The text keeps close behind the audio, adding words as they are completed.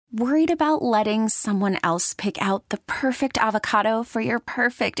Worried about letting someone else pick out the perfect avocado for your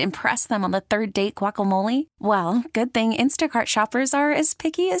perfect impress them on the third date guacamole? Well, good thing Instacart shoppers are as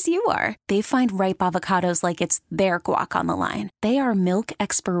picky as you are. They find ripe avocados like it's their guac on the line. They are milk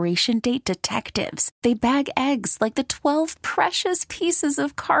expiration date detectives. They bag eggs like the 12 precious pieces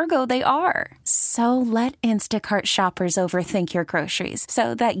of cargo they are. So let Instacart shoppers overthink your groceries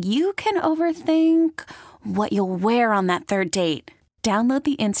so that you can overthink what you'll wear on that third date. Download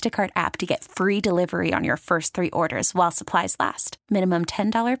the Instacart app to get free delivery on your first 3 orders while supplies last. Minimum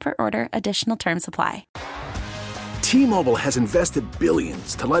 $10 per order. Additional terms apply. T-Mobile has invested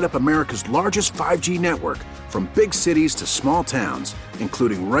billions to light up America's largest 5G network, from big cities to small towns,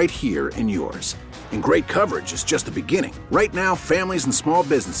 including right here in yours. And great coverage is just the beginning. Right now, families and small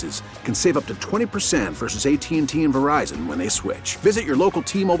businesses can save up to 20% versus AT&T and Verizon when they switch. Visit your local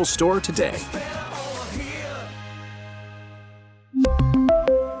T-Mobile store today.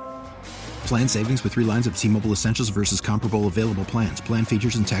 Plan savings with 3 lines of T-Mobile Essentials versus comparable available plans. Plan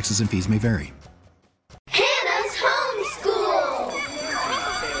features and taxes and fees may vary. Hannah's Homeschool.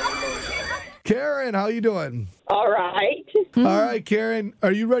 Karen, how you doing? All right. All right, Karen,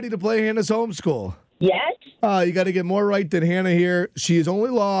 are you ready to play Hannah's Homeschool? Yes. You got to get more right than Hannah here. She has only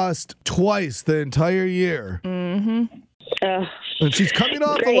lost twice the entire year. Mm-hmm. And she's coming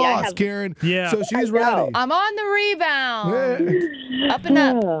off a loss, Karen. Yeah. So she's ready. I'm on the rebound. Yeah. Up and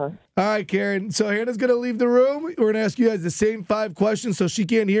up. All right, Karen. So Hannah's going to leave the room. We're going to ask you guys the same 5 questions so she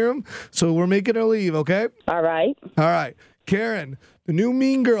can't hear them. So we're making her leave, okay? All right. All right. Karen, the new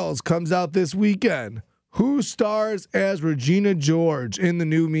Mean Girls comes out this weekend. Who stars as Regina George in the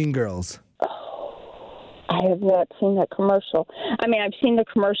new Mean Girls? I have not seen that commercial. I mean, I've seen the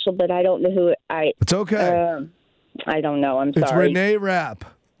commercial, but I don't know who It's okay. I don't know. I'm It's sorry. Renee Rapp.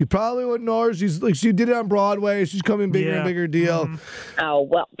 You probably wouldn't know her. She did it on Broadway. She's coming bigger and bigger deal. Oh,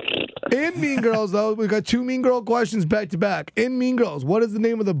 well. In Mean Girls, though, we got 2 Mean Girl questions back to back. In Mean Girls, what is the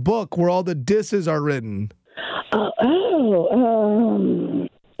name of the book where all the disses are written?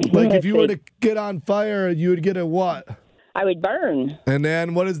 Like if you were to get on fire, you would get a what? I would burn. And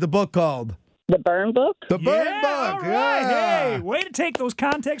then what is the book called? The Burn Book? The Burn Book. All right. Yeah. Hey, way to take those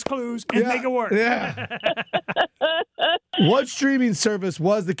context clues and make it work. Yeah. What streaming service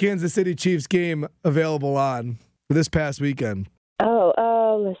was the Kansas City Chiefs game available on for this past weekend?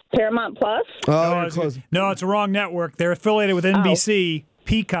 Paramount Plus? Oh, you're close. No, it's a wrong network. They're affiliated with NBC.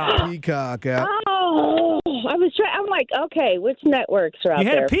 Peacock. Peacock, yeah. Oh, I was trying. I'm like, okay, which networks are out You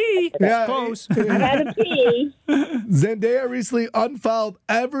had there? a P. That's close. I had a P. Zendaya recently unfollowed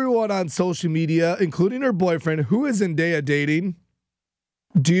everyone on social media, including her boyfriend. Who is Zendaya dating?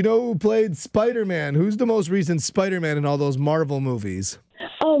 Do you know who played Spider-Man? Who's the most recent Spider-Man in all those Marvel movies?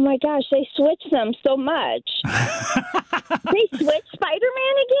 Oh, my gosh, they switched them so much. They switched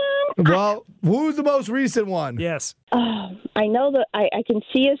Spider-Man again? Well, who's the most recent one? Yes. I know that I can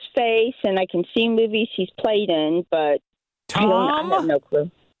see his face and I can see movies he's played in, but I have no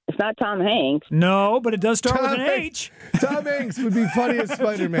clue. It's not Tom Hanks. No, but it does start with an Hanks. H. Tom Hanks would be funny as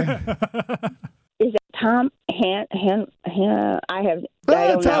Spider-Man. Is it Tom I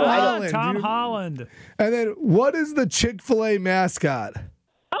don't know. Holland. Tom Holland. And then what is the Chick-fil-A mascot?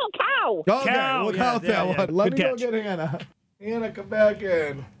 Oh, cow. Okay, Cow. we'll Yeah, count yeah, that yeah. one. Let Good me catch. go get Hannah. Hannah, come back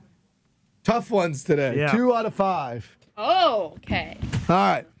in. Tough ones today. Yeah. 2 out of 5. Oh, okay. All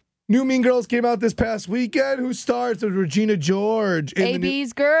right. New Mean Girls came out this past weekend. Who stars with Regina George?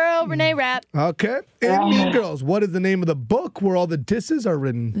 AB's girl, Renee Rapp. Okay. In Mean Girls, what is the name of the book where all the disses are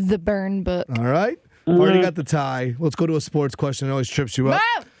written? The Burn Book. All right. Already got the tie. Let's go to a sports question. It always trips you up.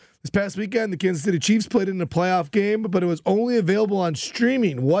 Wow. This past weekend, the Kansas City Chiefs played in a playoff game, but it was only available on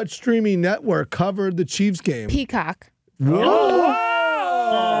streaming. What streaming network covered the Chiefs game? Peacock. Whoa!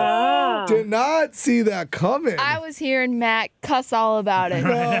 Did not see that coming. I was hearing Matt cuss all about it. No,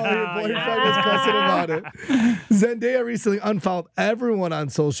 your boyfriend was cussing about it. Zendaya recently unfollowed everyone on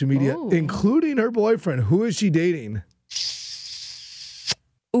social media, including her boyfriend. Who is she dating?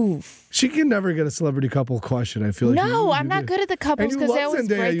 Oof. She can never get a celebrity couple question, I feel like. No, I'm not good at the couples because they always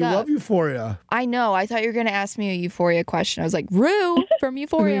Zendaya. break You up. love Euphoria. I know. I thought you were going to ask me a Euphoria question. I was like, Rue from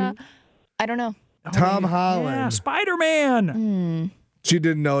Euphoria. I don't know. Tom Holland. Yeah, Spider-Man. She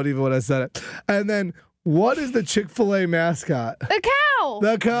didn't know it even when I said it. And then, what is the Chick-fil-A mascot? The cow.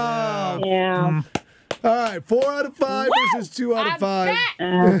 The cow. Yeah. All right, 4 out of 5 versus 2 out of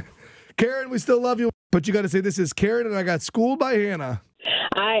 5. Karen, we still love you, but you got to say this is Karen, and I got schooled by Hannah.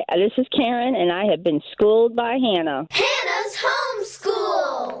 This is Karen, and I have been schooled by Hannah. Hannah's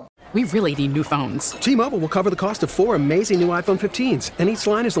Homeschool. we really need new phones. T-Mobile will cover the cost of 4 amazing new iPhone 15s, and each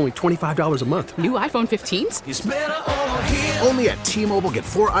line is only $25 a month. New iPhone 15s? It's better over here. Only at T-Mobile, get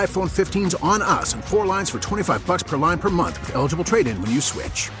 4 iPhone 15s on us and 4 lines for $25 per line per month with eligible trade-in when you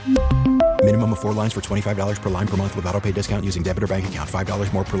switch. Minimum of 4 lines for $25 per line per month with autopay discount using debit or bank account.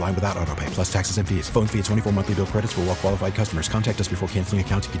 $5 more per line without autopay, plus taxes and fees. Phone fee at 24 monthly bill credits for well-qualified customers. Contact us before canceling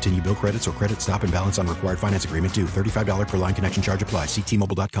account to continue bill credits or credit stop and balance on required finance agreement due. $35 per line connection charge applies. See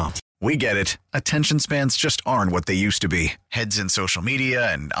T-Mobile.com. We get it. Attention spans just aren't what they used to be. Heads in social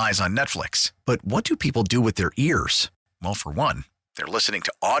media and eyes on Netflix. But what do people do with their ears? Well, for one, they're listening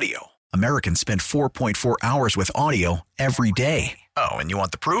to audio. Americans spend 4.4 hours with audio every day. Oh, and you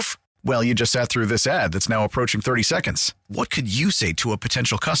want the proof? Well, you just sat through this ad that's now approaching 30 seconds. What could you say to a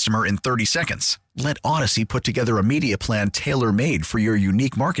potential customer in 30 seconds? Let Odyssey put together a media plan tailor-made for your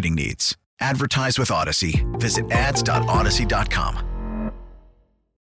unique marketing needs. Advertise with Odyssey. Visit ads.odyssey.com.